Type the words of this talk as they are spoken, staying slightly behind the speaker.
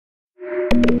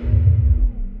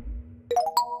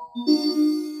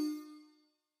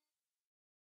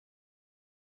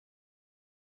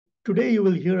today you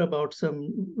will hear about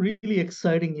some really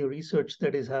exciting new research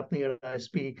that is happening at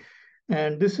ISB.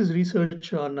 And this is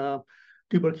research on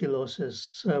tuberculosis,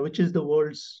 which is the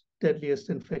world's deadliest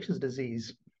infectious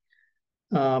disease.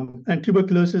 And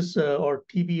tuberculosis, or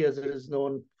TB as it is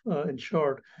known in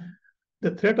short,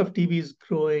 the threat of TB is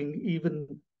growing even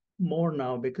more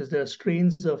now because there are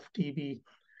strains of TB,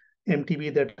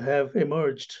 MTB that have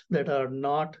emerged that are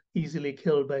not easily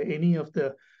killed by any of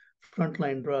the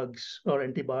frontline drugs or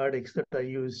antibiotics that are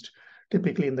used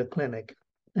typically in the clinic.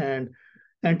 And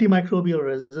antimicrobial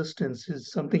resistance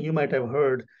is something you might have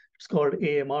heard. It's called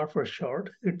AMR for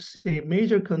short. It's a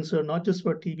major concern, not just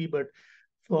for TB, but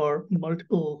for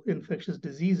multiple infectious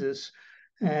diseases.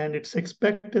 And it's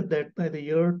expected that by the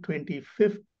year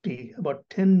 2050, about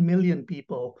 10 million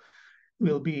people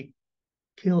will be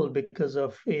killed because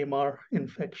of AMR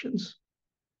infections.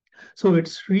 So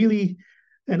it's really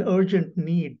an urgent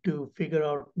need to figure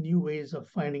out new ways of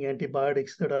finding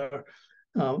antibiotics that are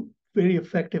very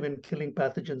effective in killing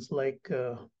pathogens like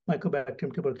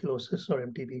Mycobacterium tuberculosis or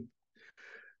MTB.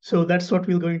 So that's what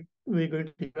we're going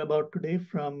to hear about today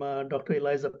from Dr.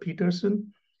 Eliza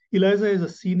Peterson. Eliza is a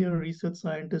senior research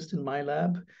scientist in my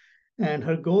lab, and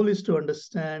her goal is to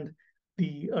understand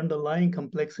the underlying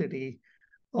complexity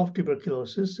of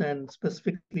tuberculosis and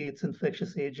specifically its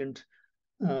infectious agent,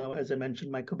 as I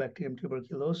mentioned, Mycobacterium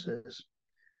tuberculosis.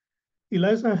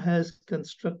 Eliza has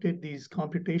constructed these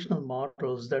computational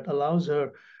models that allows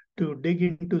her to dig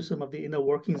into some of the inner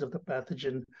workings of the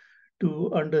pathogen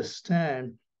to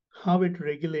understand how it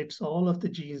regulates all of the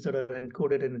genes that are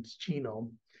encoded in its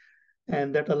genome.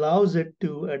 And that allows it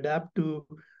to adapt to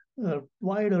a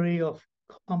wide array of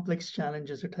complex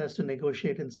challenges it has to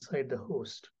negotiate inside the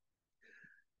host.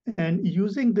 And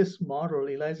using this model,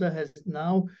 Eliza has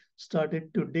now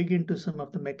started to dig into some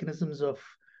of the mechanisms of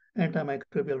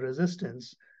antimicrobial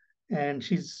resistance. And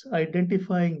she's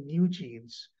identifying new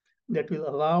genes that will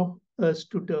allow us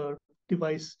to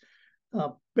devise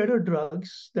better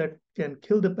drugs that can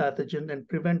kill the pathogen and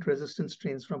prevent resistant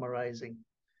strains from arising.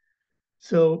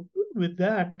 So with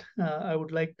that, I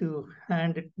would like to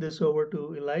hand this over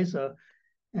to Eliza.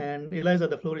 And Eliza,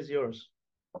 the floor is yours.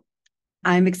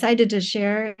 I'm excited to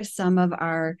share some of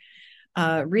our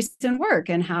recent work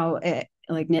and how it,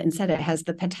 like Nitin said, it has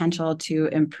the potential to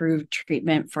improve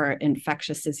treatment for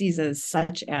infectious diseases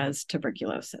such as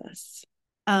tuberculosis.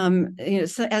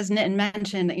 So as Nitin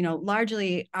mentioned,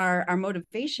 largely our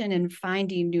motivation in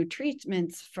finding new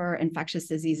treatments for infectious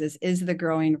diseases is the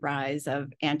growing rise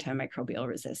of antimicrobial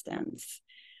resistance.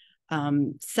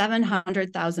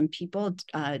 700,000 people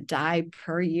die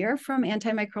per year from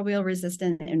antimicrobial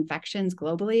resistant infections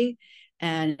globally,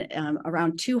 and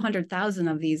around 200,000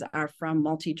 of these are from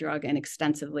multi-drug and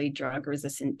extensively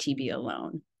drug-resistant TB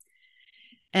alone.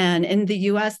 And in the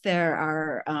US, there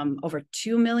are over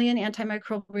 2 million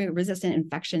antimicrobial resistant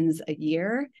infections a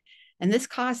year. And this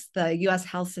costs the US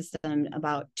health system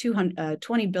about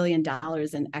 $20 billion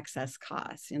in excess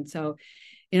costs. And so,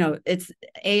 it's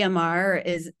AMR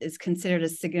is considered a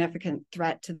significant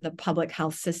threat to the public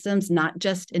health systems, not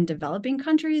just in developing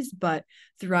countries, but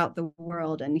throughout the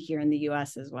world and here in the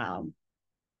US as well.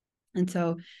 And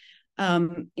so,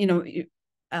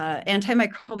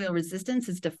 antimicrobial resistance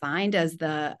is defined as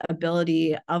the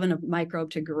ability of a microbe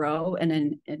to grow in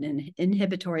an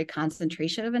inhibitory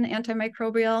concentration of an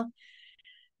antimicrobial.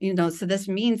 So this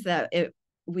means that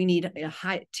we need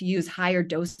to use higher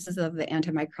doses of the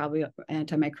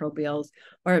antimicrobials,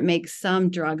 or it makes some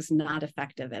drugs not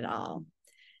effective at all.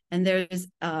 And there's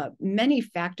many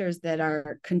factors that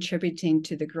are contributing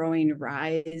to the growing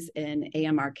rise in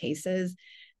AMR cases.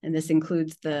 And this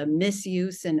includes the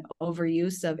misuse and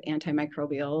overuse of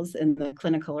antimicrobials in the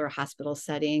clinical or hospital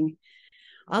setting.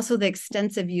 Also, the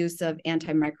extensive use of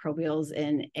antimicrobials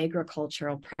in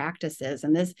agricultural practices.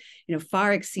 And this,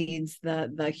 far exceeds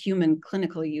the human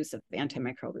clinical use of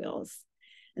antimicrobials.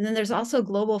 And then there's also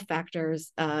global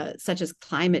factors such as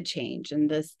climate change. And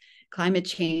this climate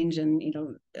change and,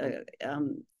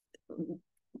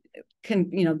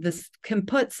 this can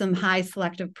put some high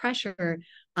selective pressure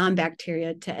on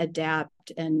bacteria to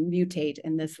adapt and mutate,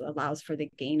 and this allows for the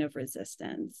gain of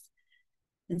resistance.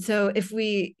 And so if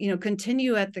we,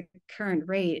 continue at the current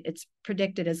rate, it's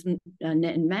predicted, as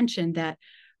Nitin mentioned, that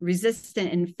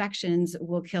resistant infections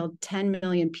will kill 10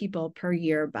 million people per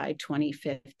year by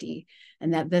 2050,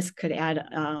 and that this could add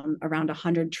around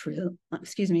 100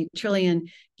 trillion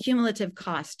cumulative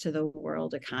cost to the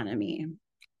world economy.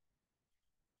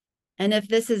 And if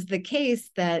this is the case,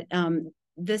 that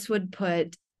this would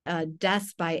put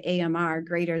deaths by AMR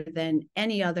greater than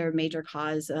any other major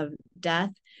cause of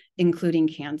death including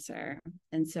cancer.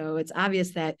 And so it's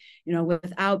obvious that,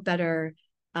 without better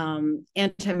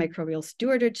antimicrobial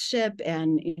stewardship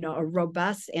and, a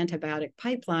robust antibiotic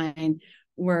pipeline,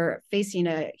 we're facing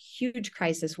a huge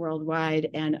crisis worldwide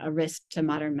and a risk to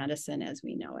modern medicine as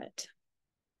we know it.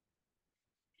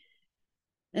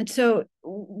 And so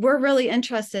we're really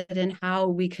interested in how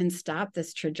we can stop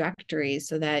this trajectory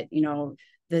so that,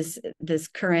 this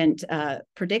current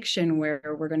prediction where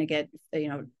we're going to get,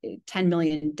 10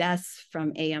 million deaths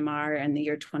from AMR in the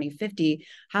year 2050,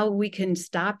 how we can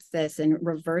stop this and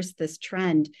reverse this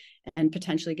trend and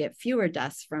potentially get fewer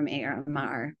deaths from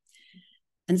AMR.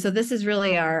 And so this is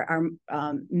really our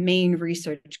main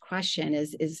research question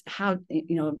is how,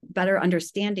 better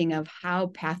understanding of how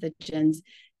pathogens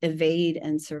evade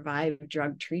and survive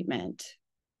drug treatment.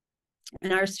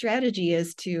 And our strategy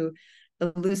is to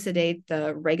elucidate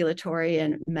the regulatory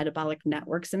and metabolic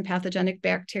networks in pathogenic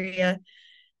bacteria,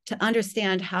 to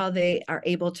understand how they are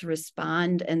able to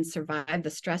respond and survive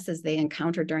the stresses they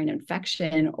encounter during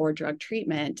infection or drug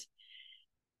treatment,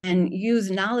 and use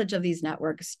knowledge of these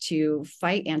networks to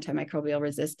fight antimicrobial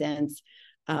resistance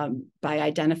by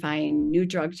identifying new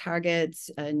drug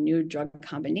targets, new drug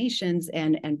combinations,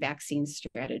 and vaccine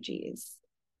strategies.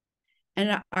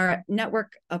 And our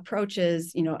network approach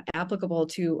is, applicable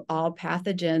to all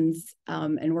pathogens.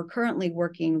 And we're currently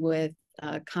working with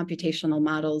computational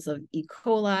models of E.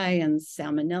 coli and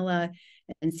Salmonella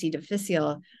and C.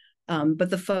 difficile. But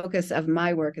the focus of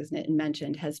my work, as Nitin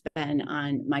mentioned, has been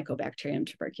on Mycobacterium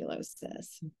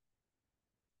tuberculosis.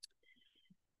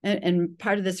 And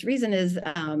part of this reason is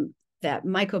that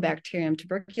Mycobacterium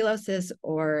tuberculosis,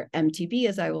 or MTB,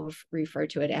 as I will refer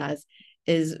to it as,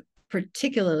 is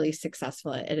particularly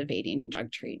successful at evading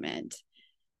drug treatment.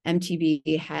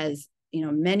 MTB has,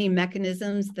 many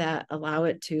mechanisms that allow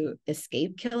it to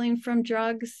escape killing from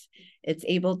drugs. It's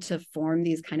able to form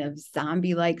these kind of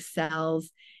zombie-like cells,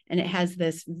 and it has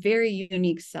this very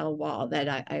unique cell wall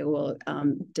that I will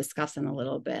discuss in a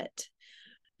little bit.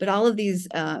 But all of these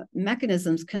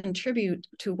mechanisms contribute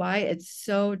to why it's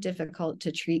so difficult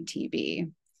to treat TB.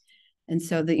 And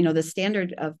so the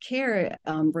standard of care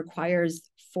requires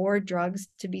 4 drugs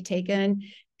to be taken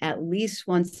at least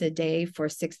once a day for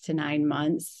 6 to 9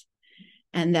 months.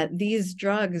 And that these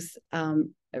drugs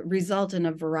result in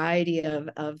a variety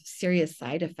of serious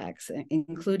side effects,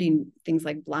 including things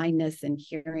like blindness and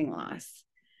hearing loss.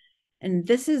 And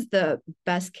this is the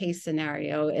best case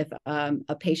scenario if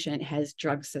a patient has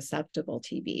drug susceptible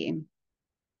TB.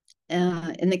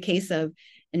 In the case of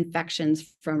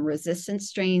infections from resistant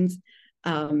strains,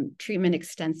 treatment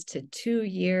extends to 2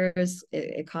 years.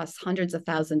 It costs hundreds of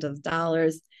thousands of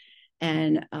dollars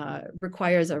and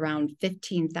requires around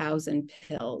 15,000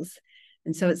 pills.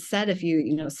 And so it's said if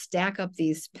you stack up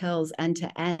these pills end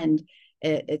to end,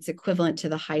 it's equivalent to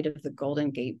the height of the Golden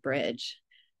Gate Bridge.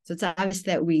 So it's obvious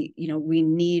that we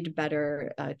need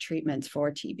better treatments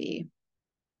for TB.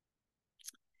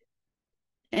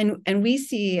 And we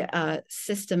see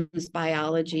systems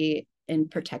biology in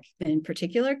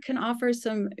particular can offer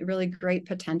some really great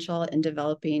potential in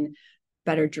developing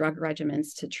better drug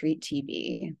regimens to treat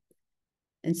TB.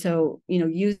 And so,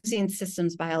 using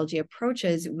systems biology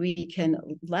approaches, we can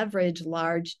leverage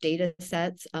large data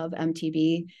sets of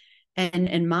MTB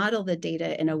and model the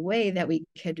data in a way that we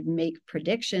could make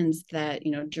predictions that,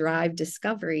 drive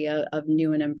discovery of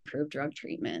new and improved drug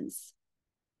treatments.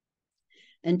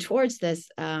 And towards this,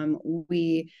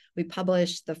 we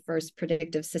published the first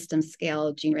predictive system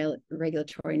scale gene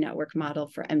regulatory network model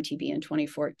for MTB in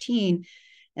 2014.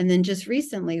 And then just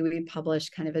recently, we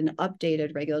published kind of an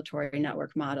updated regulatory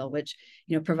network model, which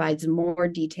provides more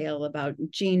detail about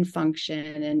gene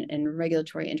function and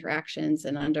regulatory interactions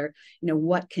and under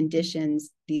what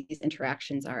conditions these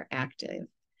interactions are active.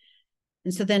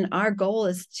 And so then our goal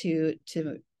is to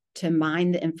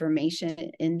mine the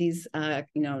information in these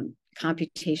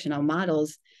computational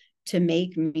models to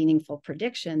make meaningful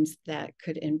predictions that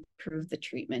could improve the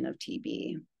treatment of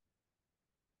TB.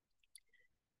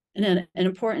 And an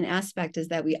important aspect is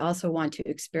that we also want to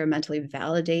experimentally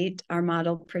validate our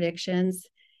model predictions.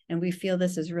 And we feel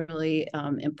this is really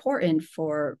important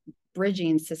for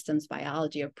bridging systems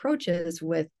biology approaches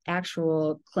with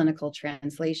actual clinical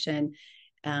translation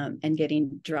and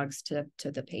getting drugs to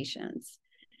the patients.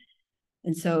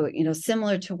 And so,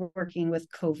 similar to working with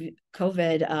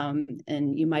COVID,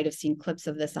 and you might have seen clips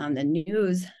of this on the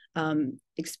news,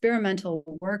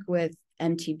 experimental work with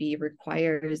MTB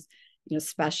requires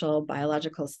special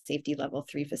biological safety level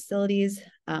 3 facilities,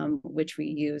 which we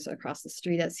use across the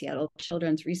street at Seattle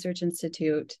Children's Research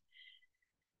Institute.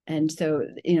 And so,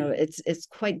 it's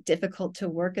quite difficult to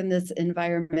work in this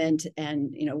environment.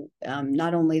 And,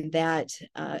 not only that,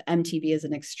 MTB is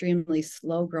an extremely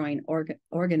slow growing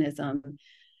organism.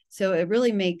 So it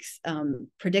really makes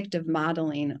predictive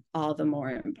modeling all the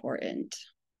more important.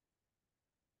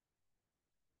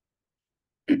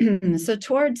 So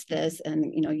towards this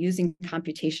and, using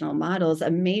computational models,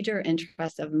 a major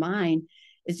interest of mine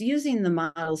is using the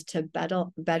models to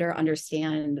better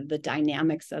understand the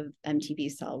dynamics of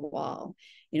MTB cell wall,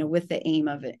 with the aim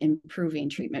of improving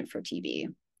treatment for TB.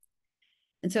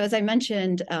 And so, as I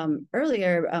mentioned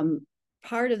earlier,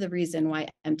 part of the reason why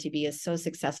MTB is so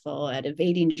successful at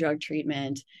evading drug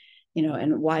treatment,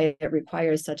 and why it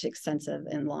requires such extensive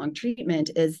and long treatment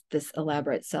is this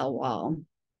elaborate cell wall.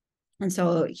 And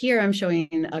so here I'm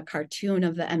showing a cartoon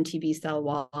of the MTB cell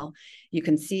wall. You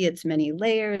can see its many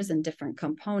layers and different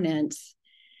components.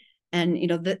 And,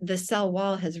 the cell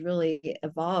wall has really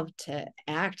evolved to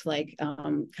act like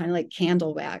kind of like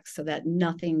candle wax so that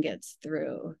nothing gets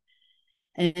through.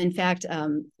 And in fact,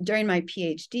 during my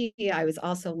PhD, I was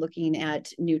also looking at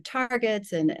new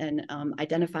targets and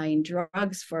identifying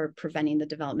drugs for preventing the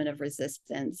development of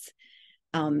resistance.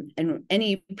 And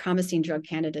any promising drug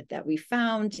candidate that we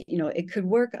found, it could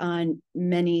work on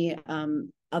many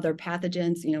other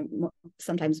pathogens,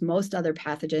 sometimes most other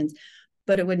pathogens,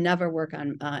 but it would never work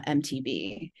on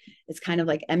MTB. It's kind of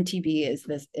like MTB is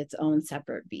its own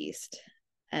separate beast.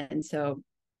 And so,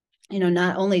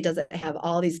 not only does it have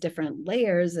all these different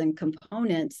layers and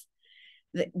components,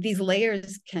 these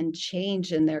layers can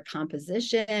change in their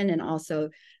composition and also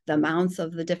the amounts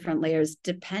of the different layers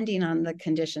depending on the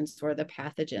conditions where the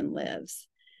pathogen lives.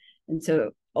 And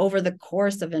so over the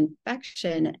course of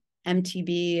infection,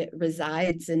 MTB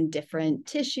resides in different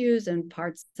tissues and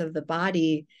parts of the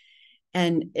body,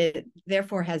 and it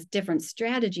therefore has different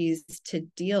strategies to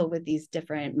deal with these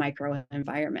different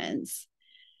microenvironments.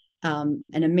 And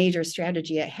a major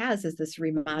strategy it has is this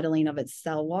remodeling of its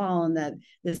cell wall, and that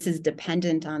this is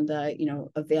dependent on the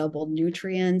available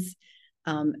nutrients,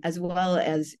 as well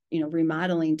as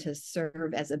remodeling to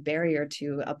serve as a barrier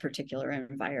to a particular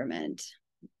environment.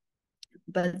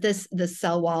 But the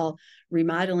cell wall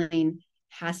remodeling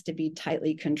has to be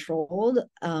tightly controlled,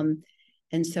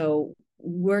 and so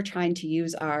we're trying to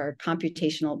use our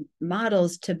computational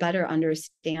models to better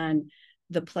understand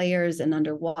the players and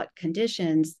under what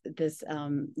conditions this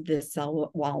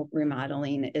cell wall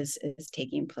remodeling is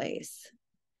taking place.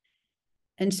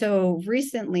 And so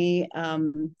recently,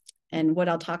 and what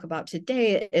I'll talk about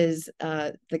today is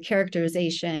the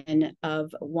characterization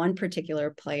of one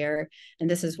particular player, and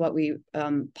this is what we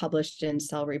published in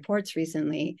Cell Reports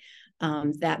recently,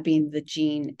 that being the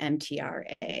gene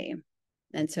MTRA.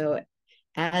 And so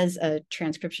as a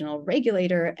transcriptional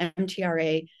regulator,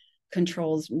 MTRA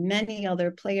controls many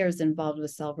other players involved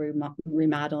with cell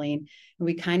remodeling. And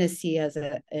we kind of see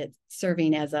it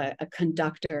serving as a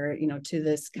conductor, to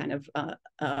this kind of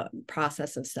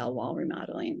process of cell wall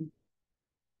remodeling.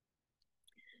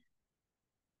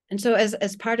 And so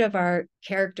as part of our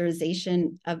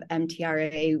characterization of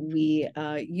MTRA, we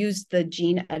used the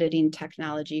gene editing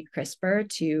technology CRISPR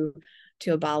to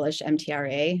abolish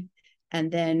MTRA. And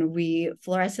then we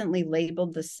fluorescently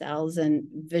labeled the cells and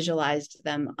visualized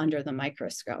them under the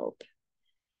microscope.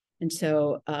 And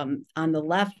so on the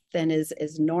left then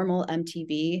is normal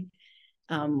MTB,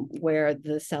 where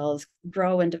the cells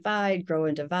grow and divide,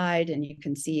 and you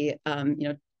can see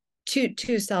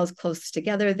two cells close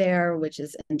together there, which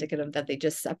is indicative that they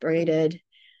just separated.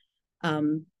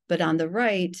 But on the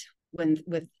right,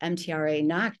 with MTRA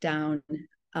knockdown,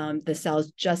 the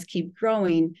cells just keep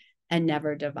growing and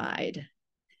never divide.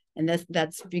 And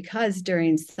that's because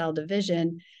during cell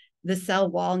division, the cell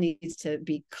wall needs to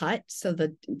be cut so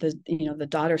the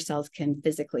daughter cells can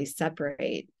physically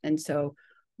separate. And so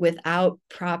without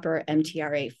proper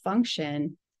MTRA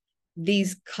function,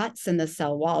 these cuts in the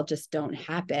cell wall just don't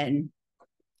happen,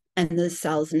 and the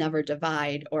cells never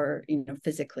divide or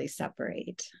physically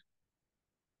separate.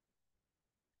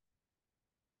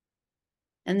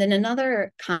 And then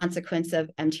another consequence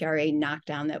of MTRA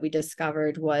knockdown that we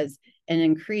discovered was an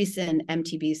increase in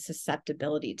MTB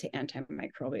susceptibility to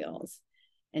antimicrobials.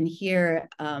 And here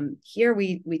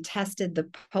we tested the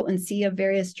potency of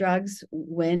various drugs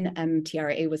when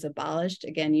MTRA was abolished,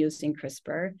 again using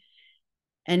CRISPR.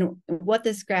 And what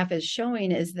this graph is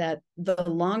showing is that the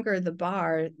longer the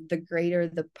bar, the greater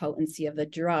the potency of the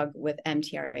drug with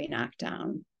MTRA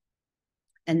knockdown.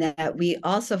 And that we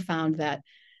also found that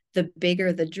the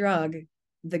bigger the drug,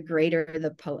 the greater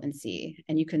the potency.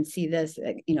 And you can see this,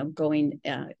 going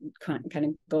kind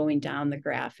of going down the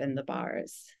graph in the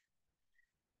bars.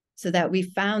 so that we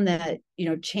found that,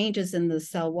 changes in the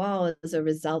cell wall as a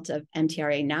result of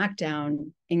MTRA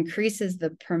knockdown increases the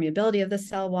permeability of the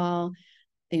cell wall,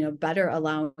 better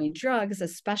allowing drugs,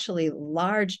 especially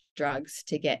large drugs,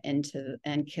 to get into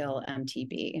and kill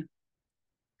MTB.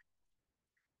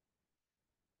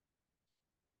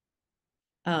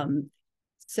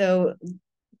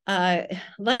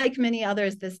 Like many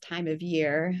others this time of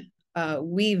year,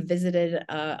 we visited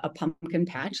a pumpkin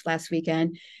patch last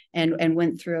weekend and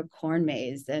went through a corn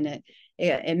maze, and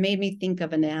it made me think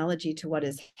of an analogy to what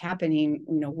is happening,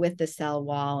 with the cell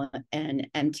wall and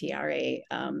MTRA.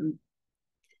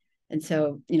 And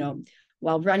so,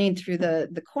 while running through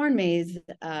the corn maze,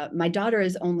 my daughter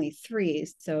is only 3,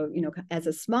 so as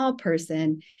a small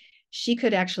person, she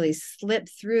could actually slip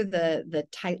through the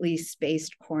tightly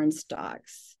spaced corn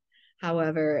stalks.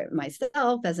 However,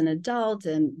 myself as an adult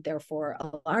and therefore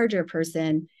a larger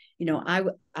person,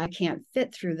 I can't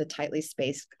fit through the tightly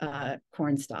spaced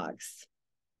corn stalks.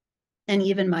 And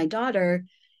even my daughter,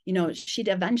 she'd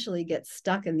eventually get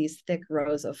stuck in these thick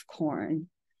rows of corn.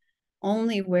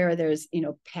 Only where there's,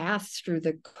 paths through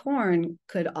the corn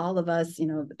could all of us,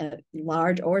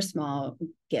 large or small,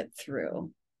 get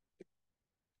through.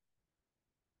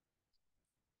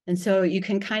 And so you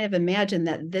can kind of imagine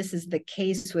that this is the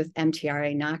case with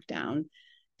MTRA knockdown.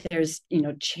 There's,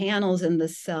 channels in the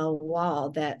cell wall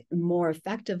that more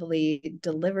effectively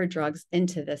deliver drugs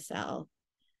into the cell.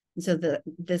 And so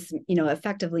this,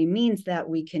 effectively means that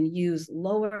we can use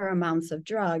lower amounts of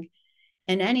drug,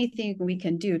 and anything we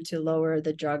can do to lower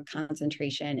the drug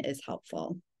concentration is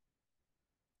helpful.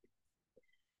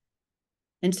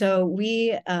 And so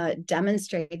we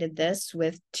demonstrated this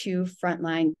with 2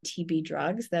 frontline TB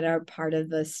drugs that are part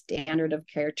of the standard of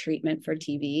care treatment for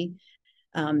TB.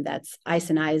 That's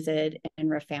isoniazid and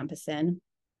rifampicin.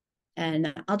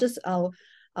 And I'll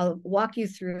walk you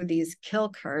through these kill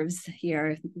curves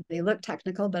here. They look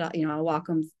technical, but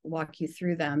I'll walk you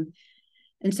through them.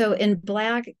 And so in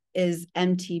black is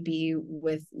MTB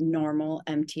with normal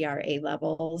MTRA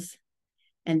levels.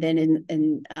 And then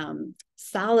in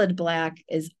solid black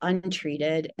is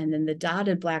untreated. And then the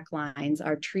dotted black lines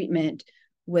are treatment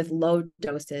with low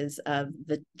doses of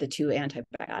the 2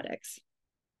 antibiotics.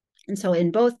 And so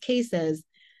in both cases,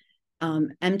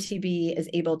 MTB is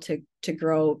able to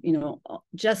grow,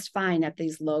 just fine at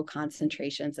these low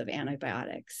concentrations of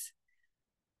antibiotics.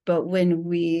 But when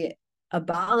we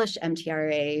abolish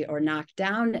MTRA or knock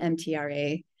down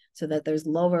MTRA so that there's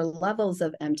lower levels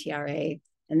of MTRA,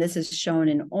 and this is shown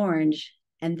in orange,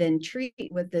 and then treat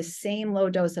with the same low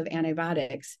dose of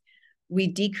antibiotics, we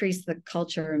decrease the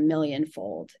culture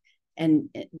millionfold and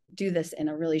do this in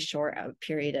a really short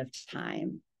period of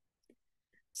time.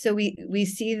 So we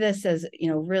see this as,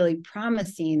 really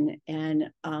promising, and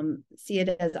see it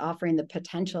as offering the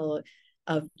potential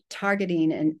of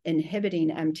targeting and inhibiting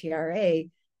MTRA,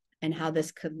 and how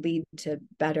this could lead to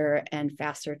better and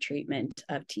faster treatment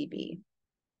of TB.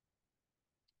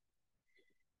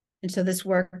 And so this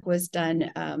work was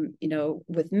done,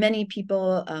 with many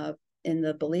people in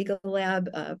the Baliga lab,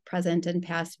 present and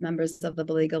past members of the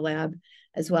Baliga lab,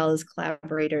 as well as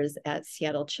collaborators at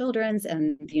Seattle Children's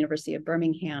and the University of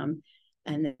Birmingham,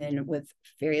 and then with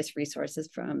various resources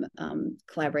from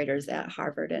collaborators at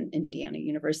Harvard and Indiana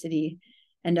University.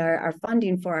 And our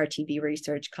funding for our TB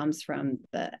research comes from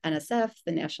the NSF,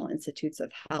 the National Institutes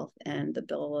of Health, and the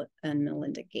Bill and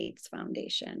Melinda Gates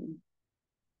Foundation.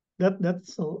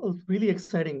 That's a really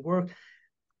exciting work.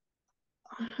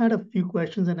 I had a few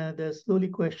questions, and there's slowly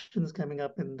questions coming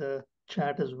up in the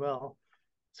chat as well.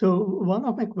 So one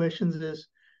of my questions is,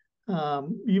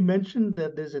 you mentioned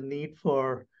that there's a need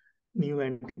for new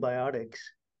antibiotics,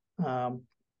 but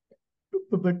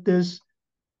there's,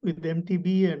 with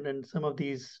MTB and some of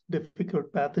these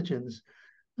difficult pathogens,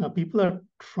 people are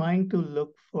trying to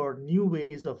look for new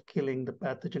ways of killing the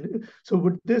pathogen. So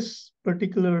would this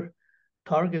particular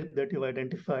target that you've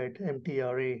identified,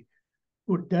 MTRA,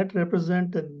 would that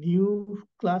represent a new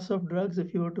class of drugs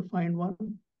if you were to find one?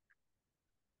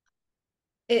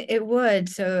 It would.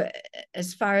 So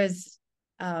as far as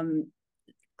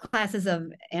classes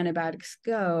of antibiotics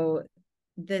go,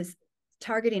 this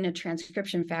targeting a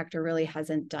transcription factor really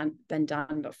hasn't been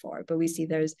done before. But we see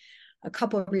there's a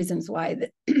couple of reasons why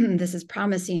this is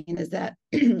promising, is that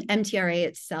MTRA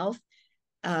itself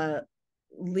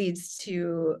leads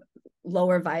to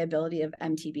lower viability of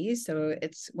MTB. So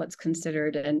it's what's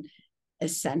considered an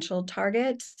essential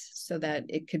target, so that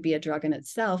it could be a drug in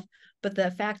itself. But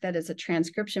the fact that it's a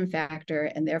transcription factor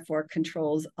and therefore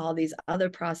controls all these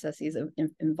other processes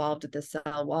involved at the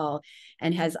cell wall,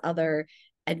 and has other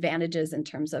advantages in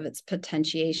terms of its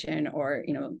potentiation, or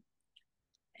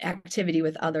activity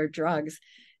with other drugs,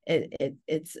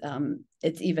 it's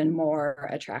even more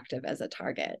attractive as a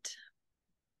target.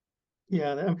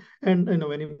 Yeah, and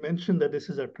when you mentioned that this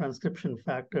is a transcription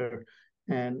factor,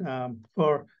 and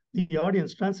for the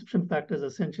audience, transcription factors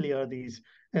essentially are these,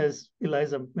 as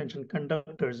Eliza mentioned,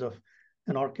 conductors of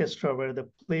an orchestra where the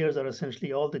players are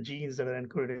essentially all the genes that are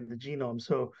encoded in the genome.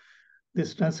 So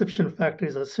this transcription factor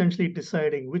is essentially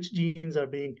deciding which genes are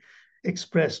being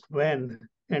expressed when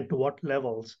and to what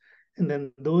levels. And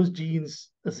then those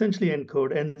genes essentially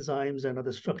encode enzymes and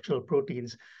other structural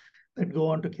proteins that go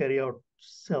on to carry out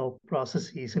cell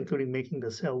processes, including making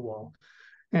the cell wall.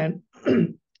 And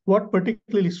what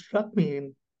particularly struck me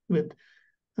with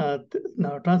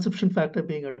now transcription factor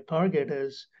being a target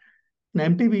is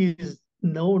MTB is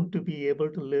known to be able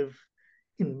to live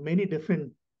in many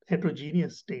different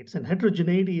heterogeneous states, and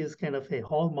heterogeneity is kind of a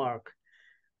hallmark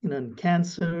in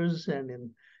cancers and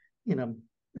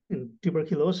in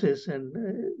tuberculosis, and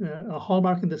a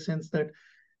hallmark in the sense that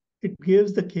it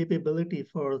gives the capability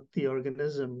for the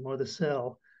organism or the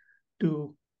cell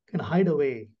to can hide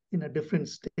away in a different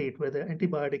state where the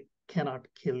antibiotic cannot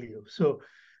kill you. So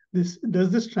does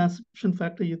this transcription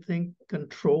factor, you think,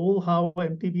 control how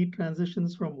MTB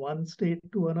transitions from one state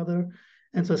to another?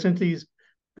 And so essentially is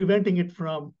preventing it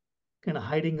from kind of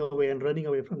hiding away and running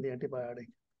away from the antibiotic.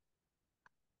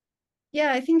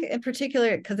 Yeah, I think in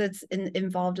particular, because it's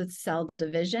involved with cell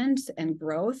divisions and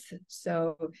growth.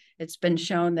 So it's been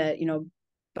shown that,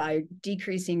 by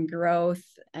decreasing growth,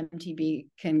 MTB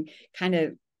can kind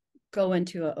of go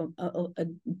into a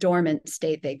dormant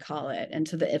state, they call it. And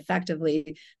so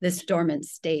effectively, this dormant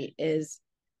state is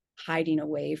hiding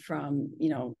away from,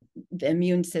 the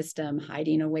immune system,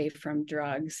 hiding away from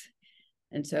drugs.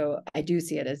 And so I do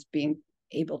see it as being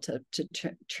able to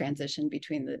transition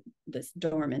between this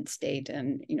dormant state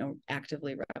and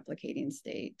actively replicating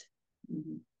state.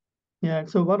 Mm-hmm. Yeah.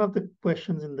 So one of the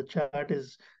questions in the chat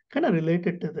is kind of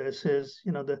related to this. Is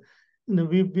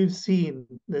we've seen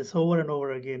this over and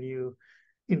over again. You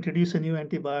introduce a new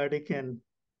antibiotic, and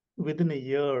within a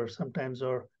year, sometimes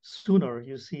or sooner,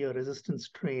 you see a resistant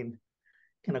strain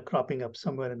kind of cropping up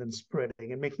somewhere and then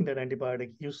spreading and making that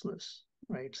antibiotic useless,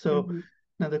 right? So Mm-hmm.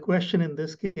 Now the question in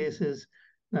this case is,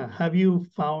 have you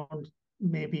found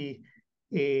maybe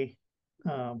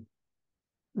for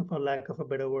lack of a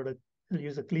better word, I'll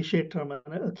use a cliche term, an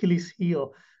Achilles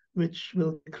heel, which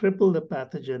will cripple the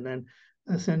pathogen and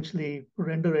essentially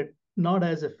render it not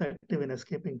as effective in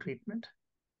escaping treatment?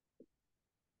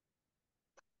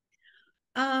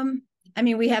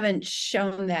 We haven't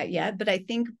shown that yet, but I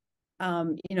think,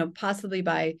 possibly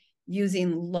by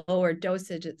using lower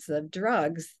dosages of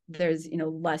drugs, there's,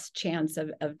 less chance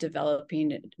of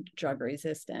developing drug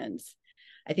resistance.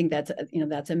 I think that's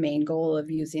a main goal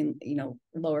of using,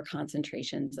 lower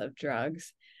concentrations of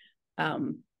drugs.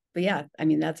 But yeah,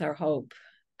 that's our hope.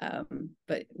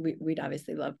 But we'd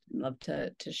obviously love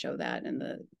to show that and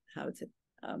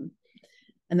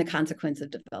the consequence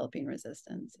of developing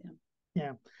resistance. Yeah.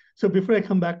 Yeah. So before I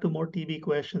come back to more TB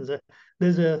questions,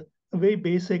 there's a very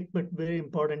basic but very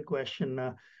important question.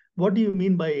 What do you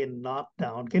mean by a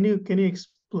knockdown? Can you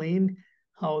explain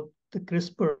how the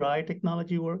CRISPR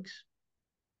technology works?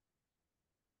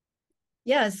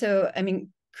 Yeah. So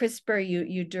CRISPR,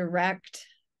 you direct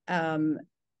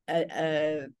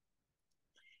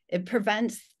it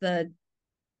prevents the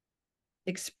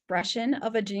expression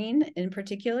of a gene in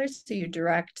particular. So you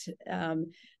direct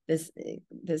this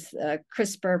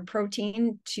CRISPR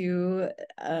protein to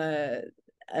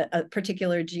a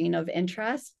particular gene of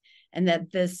interest, and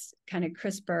that this kind of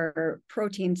CRISPR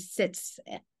protein sits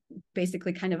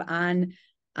basically kind of on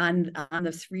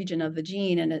this region of the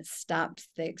gene, and it stops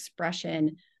the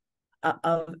expression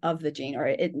of the gene, or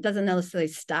it doesn't necessarily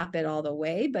stop it all the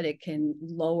way, but it can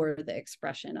lower the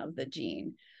expression of the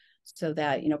gene. So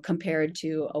that, compared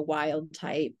to a wild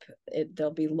type,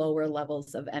 there'll be lower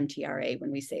levels of mTRA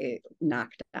when we say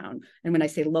knockdown. And when I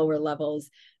say lower levels,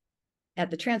 at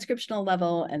the transcriptional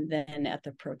level and then at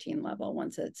the protein level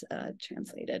once it's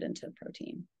translated into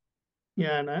protein.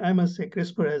 Yeah, and I must say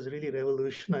CRISPR has really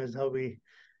revolutionized how we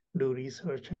do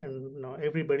research, and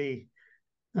everybody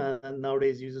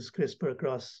nowadays uses CRISPR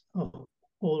across a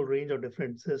whole range of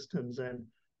different systems, and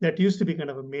that used to be kind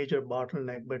of a major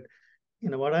bottleneck. But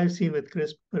what I've seen with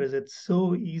CRISPR is it's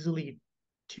so easily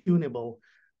tunable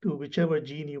to whichever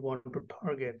gene you want to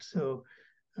target. So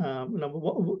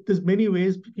there's many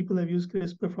ways people have used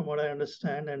CRISPR from what I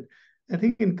understand. And I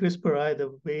think in CRISPR-I,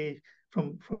 the way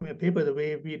from your paper, the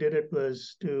way we did it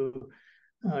was to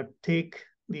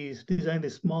design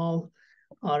these small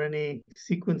RNA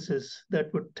sequences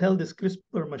that would tell this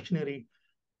CRISPR machinery,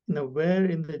 where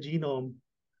in the genome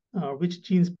which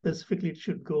gene specifically it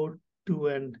should go to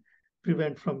and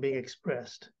prevent from being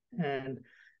expressed. And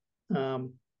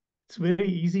it's very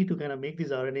easy to kind of make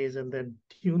these RNAs and then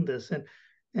tune this.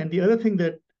 And the other thing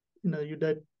that you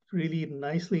did really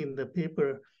nicely in the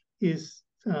paper is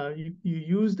you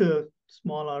use the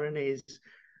small RNAs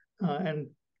and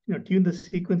tune the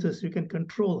sequences so you can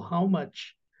control how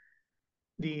much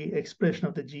the expression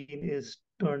of the gene is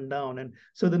turned down. And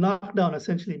so the knockdown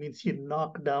essentially means you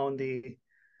knock down the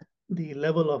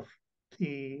level of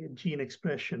the gene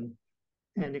expression,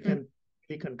 and you can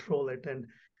really control it. And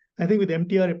I think with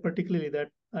MTR particularly, that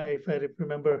if I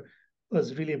remember,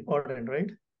 was really important,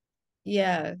 right?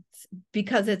 Yeah,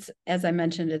 because it's, as I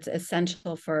mentioned, it's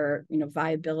essential for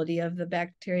viability of the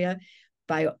bacteria.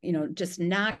 By just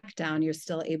knockdown, you're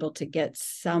still able to get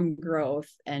some growth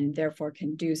and therefore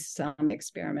can do some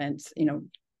experiments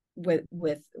with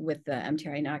the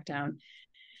MTRA knockdown.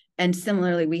 And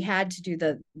similarly, we had to do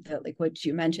the like what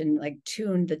you mentioned, like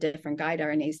tune the different guide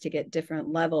RNAs to get different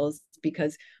levels,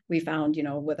 because we found,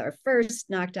 with our first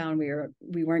knockdown,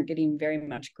 we weren't getting very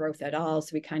much growth at all.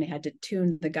 So we kind of had to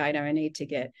tune the guide RNA to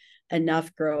get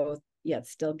enough growth, yet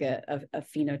still get a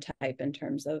phenotype in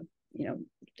terms of,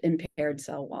 impaired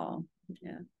cell wall.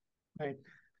 Yeah. Right.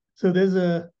 So there's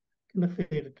a kind of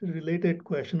a related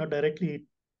question, not directly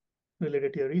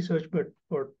related to your research, but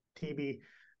for TB.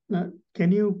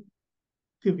 Can you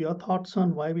give your thoughts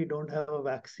on why we don't have a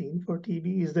vaccine for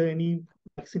TB? Is there any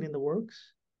vaccine in the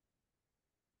works?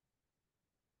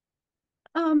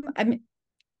 I mean,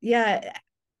 yeah,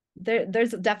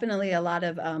 there's definitely a lot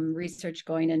of research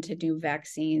going into new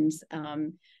vaccines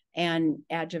and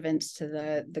adjuvants to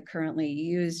the currently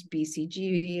used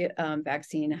BCG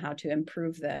vaccine, how to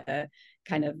improve the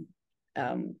kind of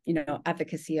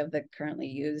efficacy of the currently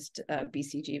used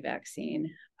BCG vaccine.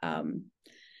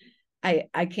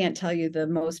 I can't tell you the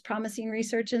most promising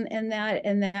research in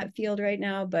that field right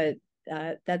now, but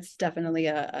that's definitely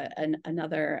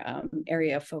another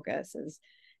area of focus is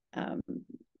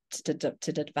to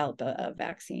develop a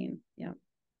vaccine. Yeah.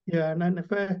 Yeah, and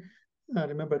if I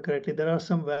remember correctly, there are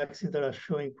some vaccines that are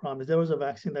showing promise. There was a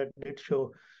vaccine that did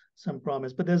show some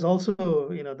promise, but there's also,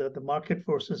 the market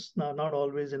forces not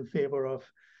always in favor of,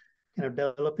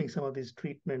 developing some of these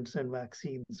treatments and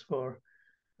vaccines for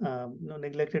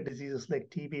neglected diseases like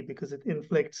TB, because it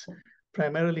inflicts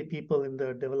primarily people in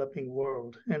the developing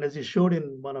world. And as you showed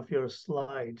in one of your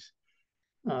slides,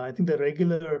 I think the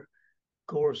regular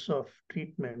course of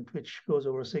treatment, which goes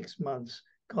over 6 months,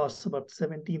 costs about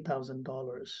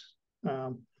 $17,000.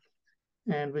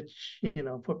 And which,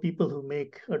 for people who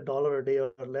make $1 a day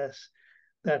or less,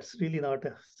 that's really not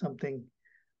something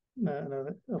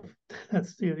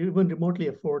that's even remotely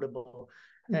affordable.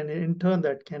 And in turn,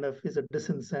 that kind of is a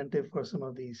disincentive for some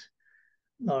of these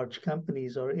large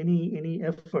companies or any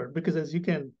effort, because as you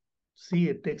can see,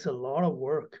 it takes a lot of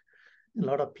work, a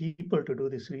lot of people to do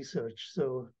this research.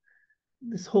 So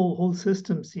this whole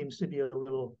system seems to be a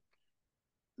little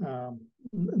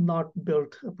not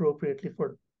built appropriately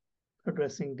for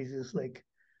addressing diseases like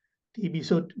TB.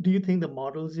 So do you think the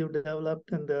models you've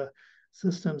developed and the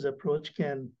systems approach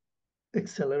can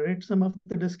accelerate some of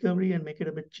the discovery and make it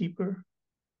a bit cheaper?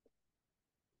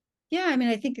 Yeah, I mean,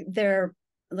 I think they're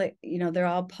they're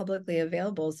all publicly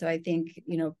available. So I think,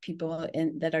 people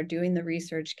that are doing the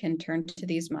research can turn to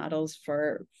these models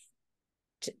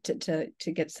to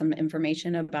get some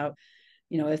information about,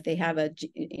 if they have a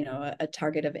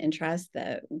target of interest,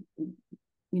 that,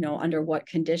 under what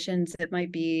conditions it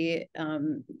might be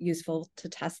useful to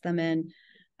test them in.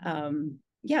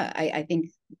 Yeah, I think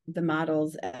the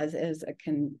models as is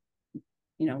can,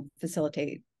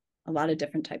 facilitate a lot of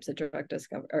different types of drug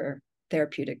discovery or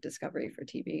therapeutic discovery for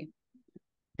TB.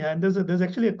 Yeah, and there's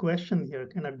actually a question here,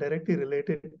 kind of directly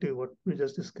related to what we're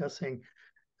just discussing,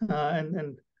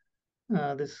 and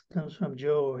this comes from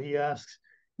Joe. He asks,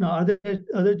 now, are there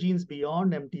other genes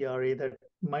beyond MTRA that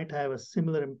might have a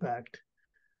similar impact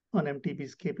on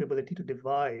MTB's capability to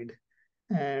divide?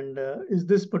 And is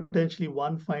this potentially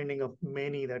one finding of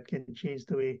many that can change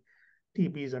the way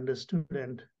TB is understood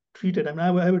and treated? I mean,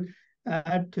 I would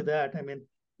add to that. I mean,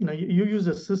 you use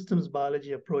a systems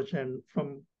biology approach, and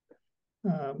from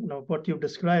what you've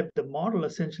described, the model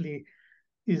essentially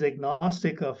is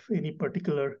agnostic of any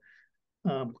particular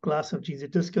class of genes.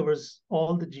 It just covers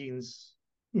all the genes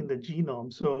in the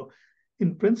genome. So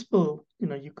in principle,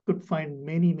 you could find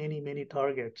many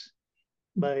targets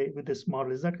with this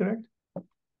model. Is that correct?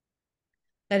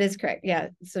 That is correct. Yeah.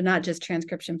 So not just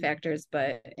transcription factors,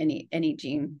 but any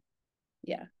gene,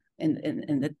 yeah, in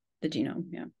the genome.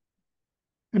 Yeah.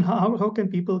 And how can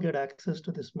people get access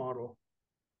to this model?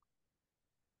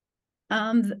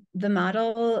 The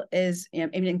model is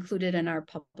included in our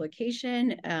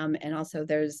publication, and also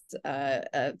there's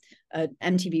a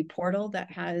MTB portal that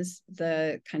has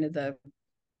the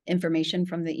information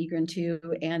from the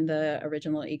EGRN2 and the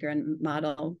original EGRN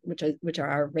model, which are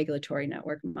our regulatory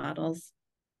network models.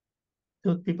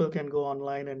 So people can go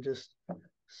online and just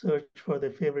search for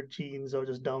their favorite genes, or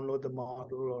just download the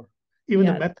model, or even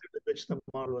the method in which the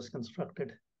model was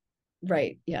constructed.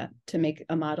 Right, yeah, to make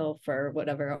a model for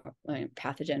whatever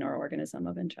pathogen or organism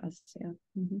of interest, yeah.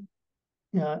 Mm-hmm.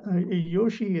 Yeah,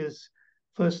 Yoshi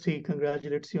he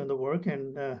congratulates you on the work,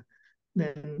 and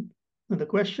then the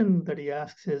question that he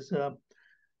asks is,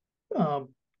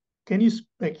 can you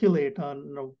speculate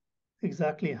on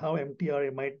exactly how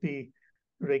MTRA might be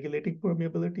regulating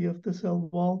permeability of the cell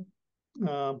wall?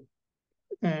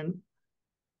 And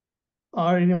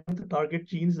are any of the target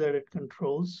genes that it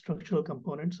controls structural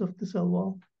components of the cell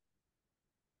wall?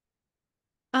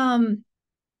 Are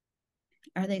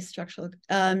they structural?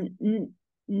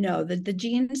 No, the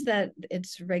genes that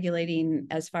it's regulating,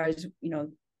 as far as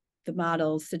the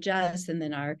models suggest, and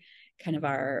then our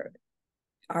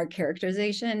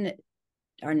characterization,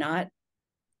 are not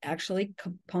actually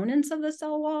components of the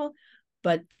cell wall,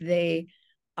 but they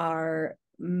are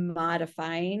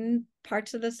modifying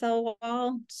parts of the cell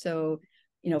wall. So,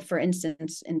 for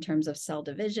instance, in terms of cell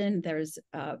division, there's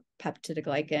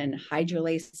peptidoglycan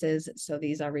hydrolases. So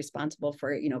these are responsible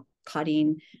for,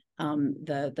 cutting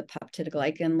the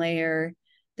peptidoglycan layer.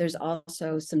 There's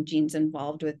also some genes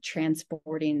involved with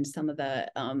transporting some of the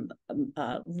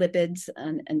lipids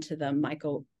into the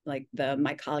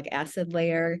mycolic acid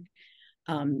layer.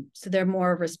 So they're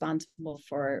more responsible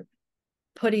for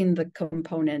putting the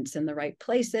components in the right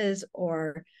places,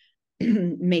 or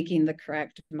making the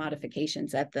correct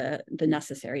modifications at the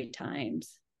necessary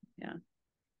times. Yeah.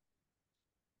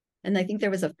 And I think there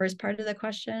was a first part of the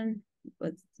question.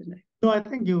 No, I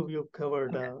think you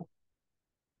covered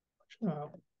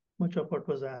much of what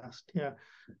was asked. Yeah.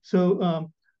 So,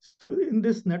 in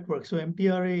this network, so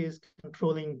MTRA is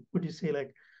controlling, would you say,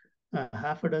 like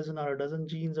half a dozen or a dozen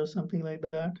genes or something like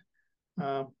that?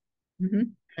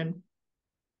 And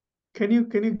can you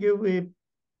give a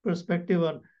perspective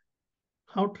on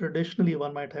how traditionally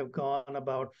one might have gone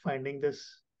about finding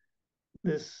this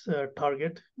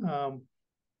target,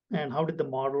 and how did the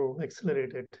model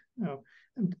accelerate it?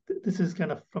 And this is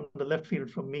kind of from the left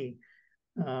field from me.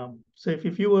 So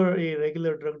if you were a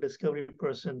regular drug discovery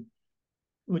person,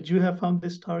 would you have found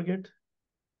this target,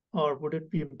 or would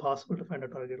it be impossible to find a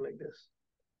target like this?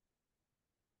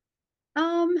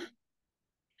 I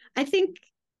think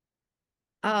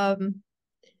I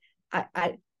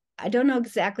don't know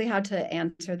exactly how to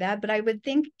answer that, but I would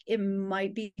think it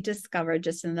might be discovered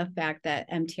just in the fact that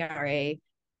MTRA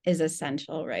is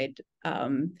essential, right?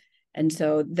 And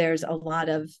so there's a lot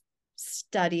of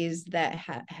studies that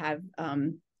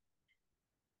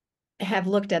have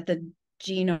looked at the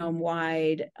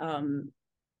genome-wide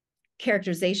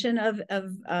characterization of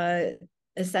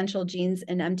essential genes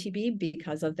in MTB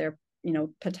because of their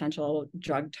potential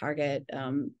drug target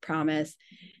promise.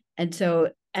 And so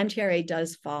MTRA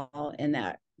does fall in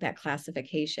that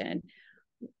classification.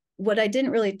 What I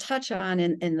didn't really touch on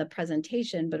in the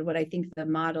presentation, but what I think the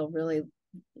model really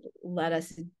let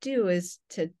us do is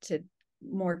to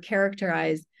more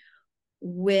characterize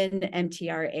when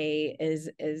MTRA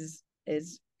is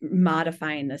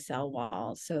modifying the cell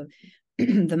wall. So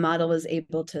the model was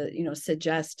able to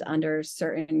suggest under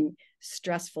certain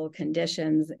stressful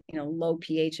conditions, low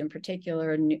pH in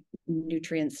particular,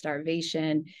 nutrient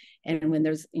starvation, and when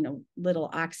there's little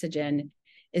oxygen,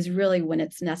 is really when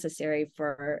it's necessary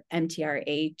for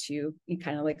MTRA to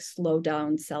kind of like slow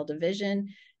down cell division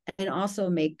and also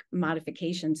make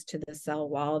modifications to the cell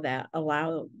wall that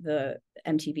allow the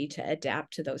MTB to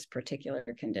adapt to those particular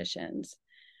conditions.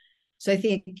 So I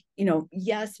think,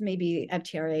 yes, maybe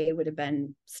MTRA would have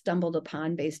been stumbled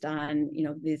upon based on,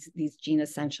 these gene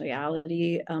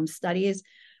essentiality studies,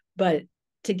 but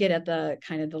to get at the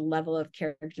kind of the level of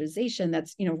characterization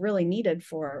that's, really needed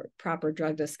for proper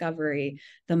drug discovery,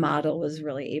 the model was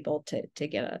really able to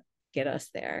get us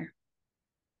there.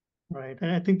 Right,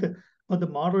 and I think that what the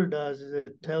model does is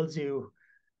it tells you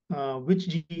which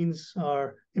genes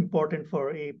are important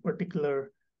for a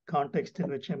particular context in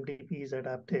which MTP is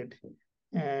adapted.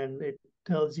 And it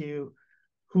tells you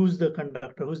who's the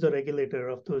conductor, who's the regulator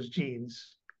of those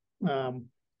genes,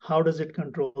 how does it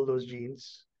control those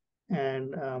genes,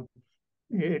 and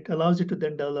it allows you to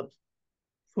then develop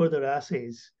further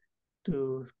assays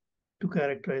to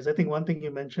characterize. I think one thing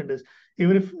you mentioned is,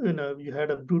 even if you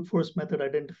had a brute force method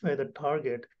identify the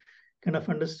target, kind of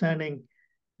understanding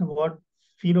what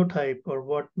phenotype or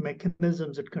what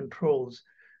mechanisms it controls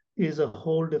is a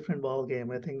whole different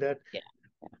ballgame. I think that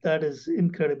that is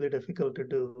incredibly difficult to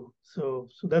do. So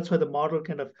that's why the model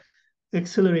kind of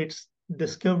accelerates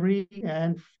discovery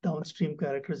and downstream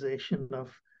characterization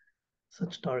of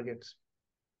such targets.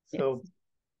 So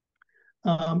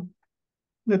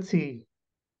let's see.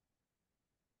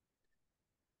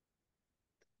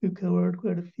 We covered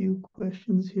quite a few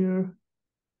questions here.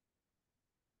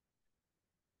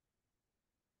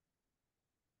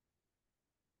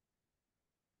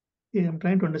 Yeah, I'm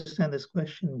trying to understand this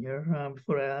question here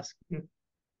before I ask you.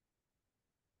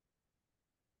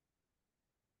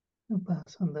 I'll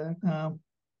pass on that.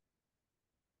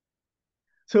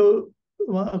 So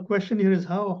a question here is,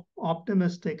 how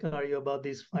optimistic are you about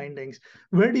these findings?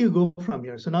 Where do you go from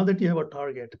here? So now that you have a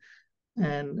target,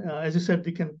 and as you said,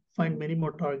 we can find many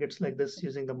more targets like this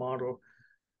using the model.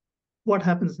 What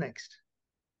happens next?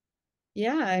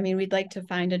 Yeah, I mean, we'd like to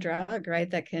find a drug, right,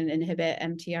 that can inhibit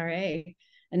MTRA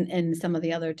and some of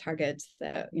the other targets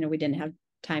that, we didn't have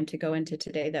time to go into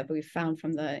today that we found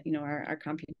from the, our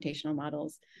computational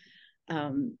models.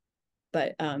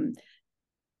 But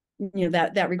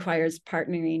that requires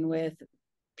partnering with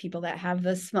people that have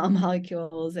the small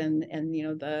molecules and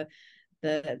the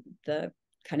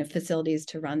kind of facilities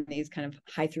to run these kind of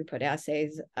high throughput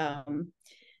assays.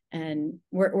 And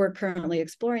we're currently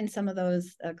exploring some of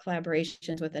those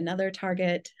collaborations with another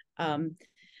target.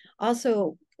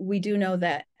 Also, we do know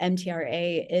that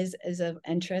MTRA is of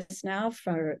interest now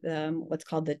for what's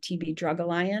called the TB Drug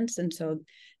Alliance. And so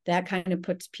that kind of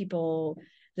puts people,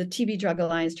 the TB Drug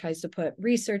Alliance tries to put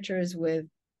researchers with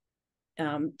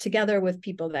together with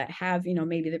people that have,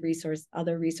 maybe the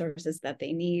other resources that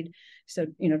they need. So,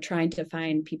 trying to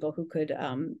find people who could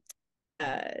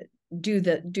do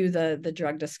the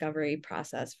drug discovery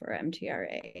process for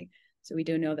MTRA. So we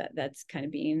do know that that's kind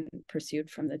of being pursued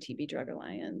from the TB Drug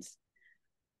Alliance.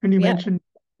 And you mentioned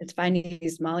it's finding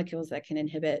these molecules that can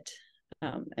inhibit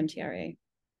MTRA.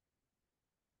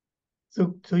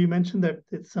 So you mentioned that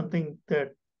it's something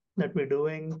that we're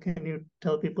doing. Can you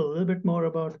tell people a little bit more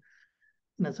about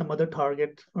some other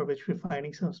target for which we're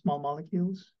finding some small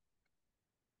molecules?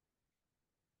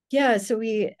 Yeah, so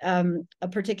a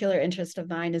particular interest of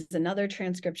mine is another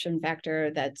transcription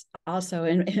factor that's also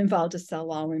involved with cell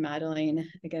wall remodeling.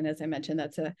 Again, as I mentioned,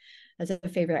 that's a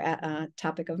favorite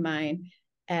topic of mine.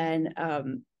 And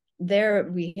there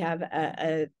we have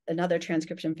another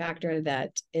transcription factor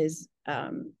that is,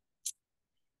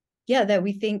 that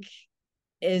we think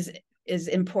is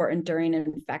important during an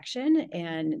infection,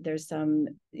 and there's some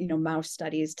mouse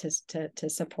studies to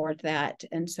support that.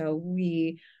 And so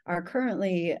we are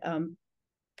currently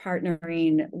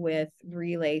partnering with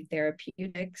Relay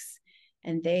Therapeutics,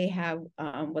 and they have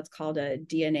what's called a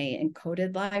DNA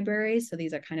encoded library. So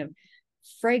these are kind of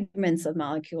fragments of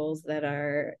molecules that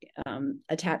are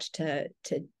attached to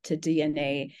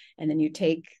DNA, and then you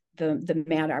take the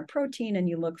MADR protein and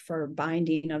you look for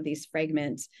binding of these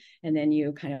fragments, and then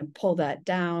you kind of pull that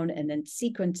down and then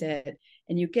sequence it,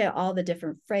 and you get all the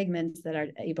different fragments that are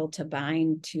able to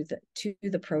bind to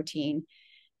the protein.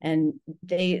 And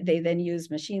they then use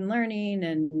machine learning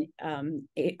and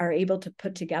are able to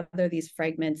put together these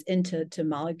fragments into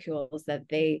molecules that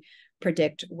they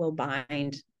predict will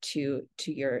bind to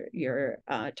your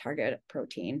target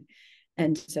protein.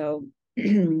 And so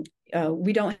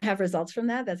we don't have results from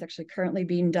that. That's actually currently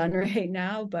being done right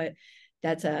now, but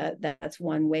that's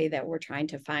one way that we're trying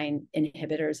to find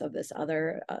inhibitors of this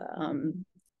other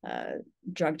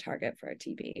drug target for a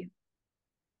TB.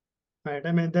 Right.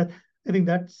 I think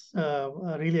that's a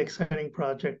really exciting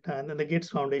project, and then the Gates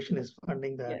Foundation is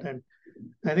funding that. Yeah. And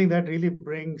I think that really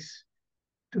brings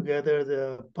together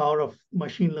the power of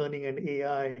machine learning and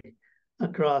AI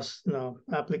across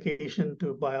application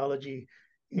to biology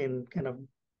in kind of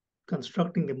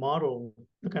constructing the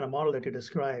kind of model that you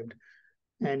described,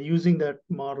 and using that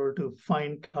model to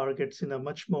find targets in a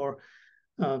much more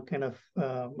kind of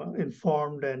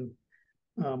informed and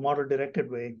model-directed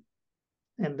way,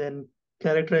 and then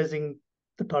characterizing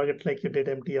the target like you did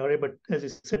MTRA. But as you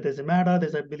said, there's IMADA,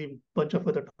 there's, I believe, a bunch of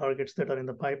other targets that are in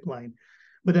the pipeline.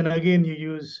 But then again, you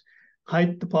use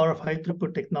the power of high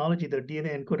throughput technology. The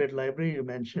DNA encoded library you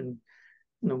mentioned,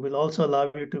 will also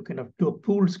allow you to kind of do a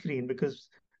pooled screen, because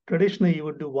traditionally you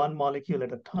would do one molecule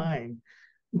at a time.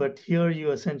 But here you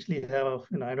essentially have,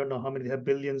 I don't know how many, they have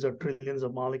billions or trillions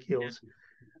of molecules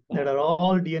that are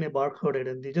all DNA barcoded,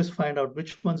 and they just find out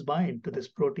which ones bind to this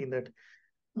protein that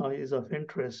is of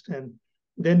interest. And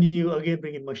then you again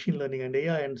bring in machine learning and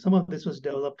AI, and some of this was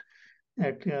developed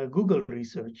at Google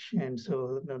Research. And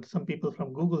so some people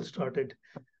from Google started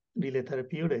Relay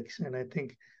Therapeutics, and I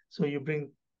think So you bring,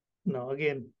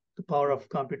 again, the power of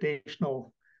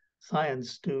computational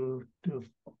science to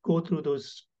go through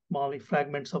those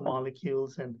fragments of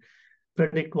molecules and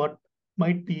predict what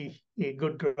might be a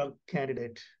good drug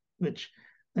candidate, which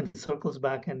then circles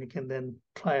back and you can then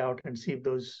try out and see if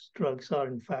those drugs are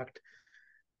in fact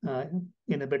uh,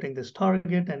 inhibiting this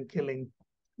target and killing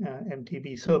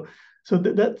MTB. So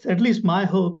that's at least my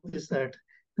hope is that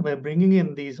by bringing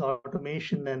in these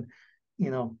automation and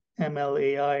ML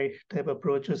AI type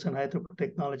approaches and high throughput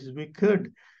technologies, we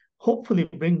could hopefully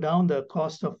bring down the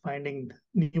cost of finding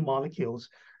new molecules.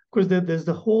 Of course, there's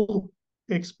the whole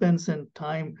expense and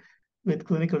time with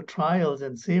clinical trials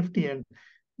and safety, and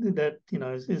that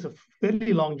is a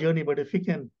fairly long journey. But if we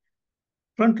can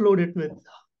front load it with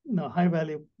high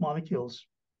value molecules,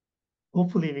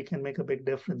 hopefully we can make a big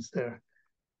difference there.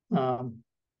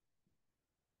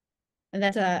 And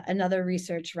that's another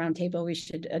research roundtable we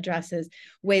should address, is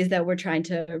ways that we're trying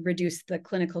to reduce the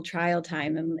clinical trial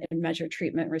time and measure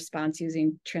treatment response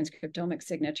using transcriptomic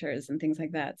signatures and things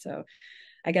like that. So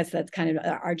I guess that's kind of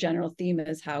our general theme,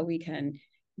 is how we can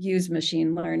use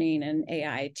machine learning and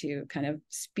AI to kind of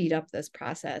speed up this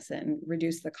process and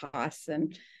reduce the costs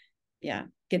and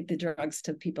get the drugs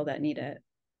to people that need it.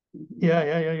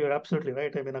 Yeah, you're absolutely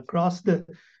right. I mean, across the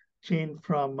chain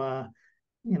from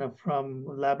from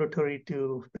laboratory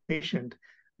to patient,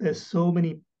 there's so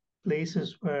many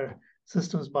places where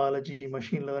systems biology,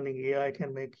 machine learning, AI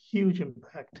can make huge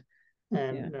impact.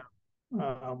 And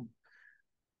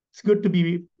it's good to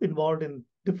be involved in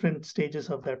different stages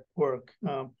of that work.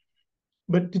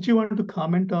 But did you want to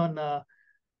comment on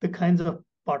the kinds of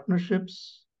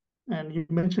partnerships? And you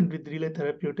mentioned with Relay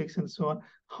Therapeutics and so on.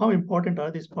 How important are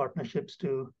these partnerships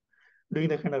to doing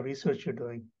the kind of research you're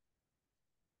doing?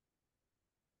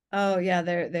 Oh yeah,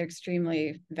 they're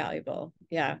extremely valuable.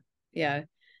 Yeah.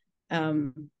 I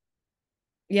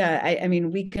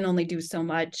mean, we can only do so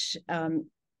much, and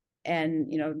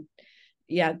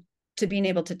to being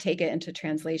able to take it into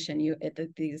translation,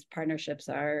 these partnerships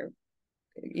are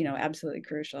absolutely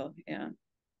crucial.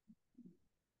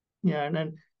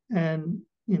 And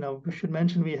we should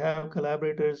mention we have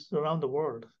collaborators around the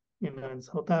world, in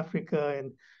South Africa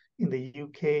and in the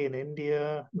UK, in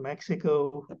India,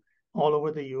 Mexico, all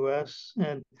over the US.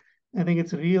 And I think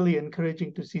it's really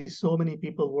encouraging to see so many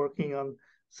people working on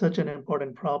such an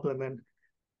important problem and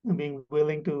being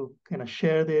willing to kind of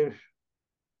share their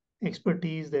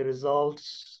expertise, their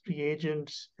results,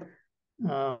 reagents.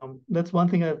 That's one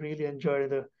thing I've really enjoyed in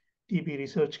the TB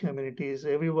research communities.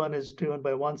 Everyone is driven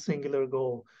by one singular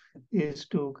goal, is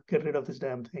to get rid of this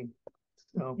damn thing.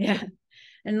 So yeah,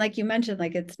 and like you mentioned,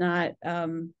 like it's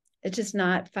just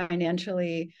not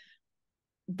financially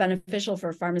beneficial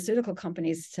for pharmaceutical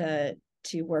companies to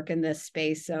work in this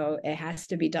space, so it has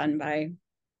to be done by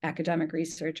academic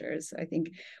researchers. I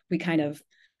think we kind of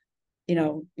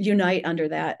unite under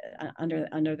that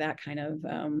kind of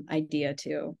idea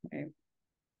too, right?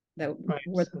 That right.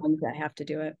 we're the ones that have to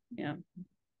do it. Yeah.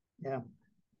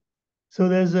 So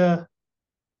there's a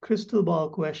crystal ball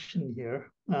question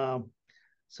here.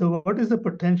 So what is the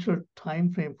potential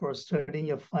time frame for studying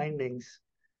your findings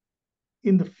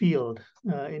in the field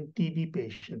in TB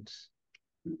patients?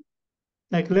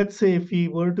 Like, let's say if we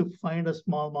were to find a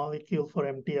small molecule for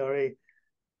MTRA,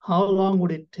 how long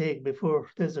would it take before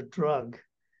there's a drug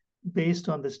based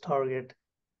on this target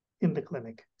in the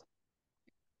clinic?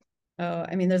 Oh,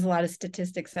 I mean, there's a lot of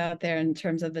statistics out there in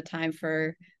terms of the time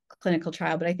for clinical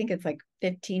trial, but I think it's like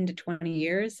 15 to 20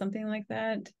 years, something like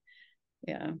that.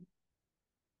 Yeah.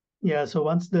 Yeah, so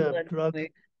once the drug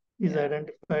is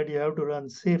identified, you have to run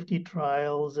safety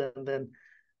trials and then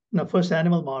first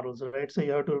animal models, right? So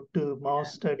you have to do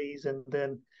mouse studies and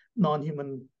then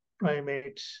non-human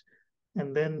primates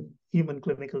and then human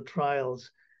clinical trials.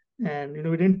 And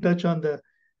we didn't touch on the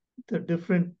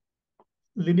different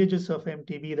lineages of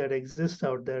MTB that exist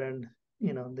out there, and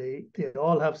they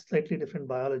all have slightly different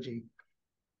biology.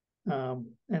 And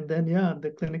then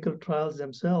the clinical trials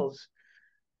themselves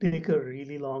take a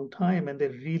really long time and they're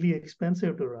really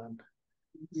expensive to run.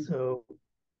 Mm-hmm. So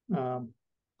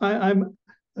I'm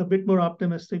a bit more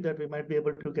optimistic that we might be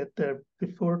able to get there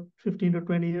before 15 to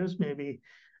 20 years, maybe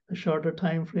a shorter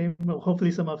time frame.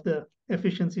 Hopefully some of the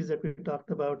efficiencies that we talked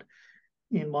about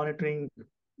in monitoring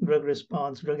drug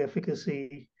response, drug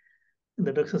efficacy, and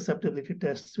the drug susceptibility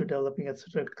tests we're developing, et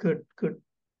cetera, could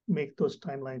make those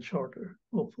timelines shorter,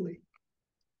 hopefully.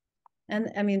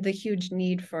 And I mean, the huge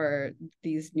need for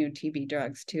these new TB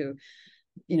drugs too,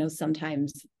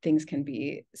 sometimes things can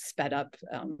be sped up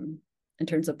in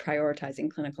terms of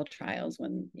prioritizing clinical trials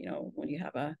when you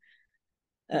have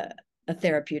a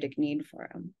therapeutic need for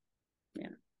them.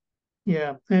 Yeah.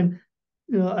 Yeah, and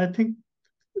I think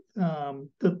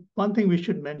the one thing we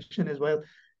should mention is, well,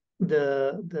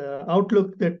 the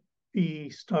outlook that we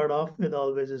start off with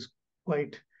always is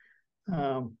quite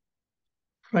um,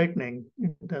 frightening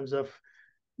in terms of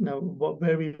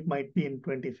where we might be in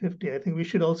 2050. I think we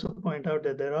should also point out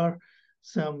that there are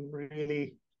some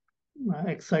really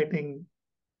exciting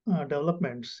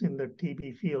developments in the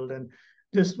TB field. And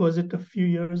just was it a few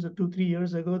years, or 2, 3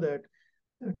 years ago, that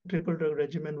a triple drug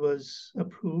regimen was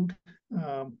approved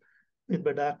with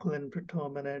bedaquiline,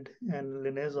 pretomanid, and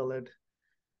linezolid,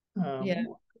 Yeah.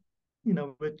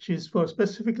 which is for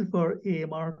specifically for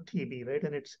AMR TB, right?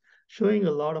 And it's showing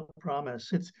a lot of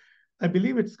promise. I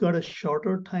believe it's got a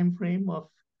shorter time frame of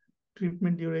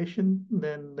treatment duration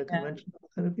than the Yeah. conventional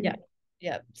therapy. Yeah.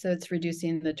 Yeah. So it's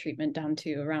reducing the treatment down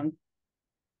to around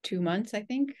 2 months, I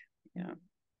think. Yeah.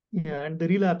 Yeah, and the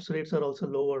relapse rates are also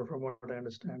lower from what I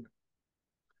understand,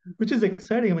 which is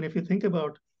exciting. I mean, if you think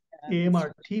about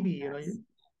AMR TB,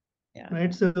 yeah.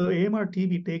 right? So AMR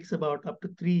TB takes about up to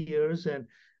 3 years and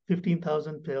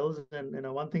 15,000 pills.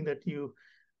 And one thing that you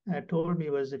told me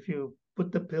was, if you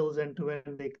put the pills into it,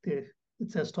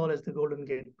 it's as tall as the Golden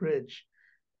Gate Bridge,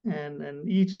 and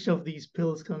each of these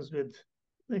pills comes with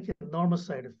like enormous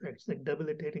side effects, like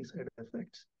debilitating side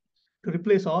effects. To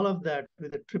replace all of that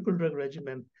with a triple drug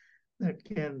regimen that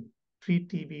can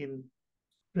treat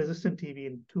resistant TB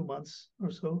in 2 months or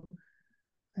so,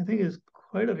 I think is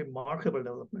quite a remarkable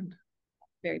development.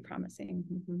 Very promising.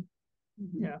 Mm-hmm.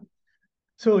 Mm-hmm. Yeah.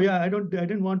 So yeah, I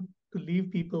didn't want to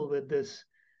leave people with this,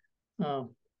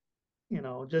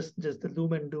 just the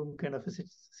doom and doom kind of a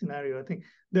scenario. I think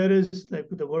there is, like,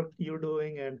 with the work you're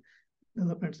doing and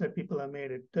developments that people have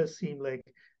made, it does seem like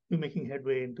we're making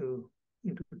headway into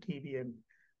TB, and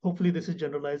hopefully this is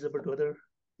generalizable to other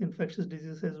infectious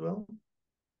diseases as well.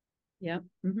 Yep.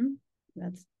 Mm-hmm.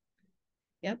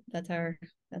 That's our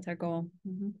goal.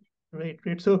 Mm-hmm.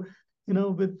 Great. So,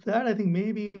 with that, I think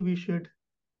maybe we should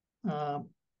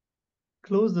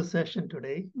close the session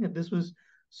today. This was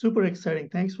super exciting.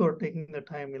 Thanks for taking the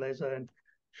time, Eliza, and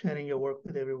sharing your work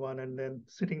with everyone, and then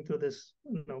sitting through this,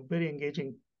 very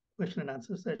engaging question and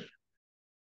answer session.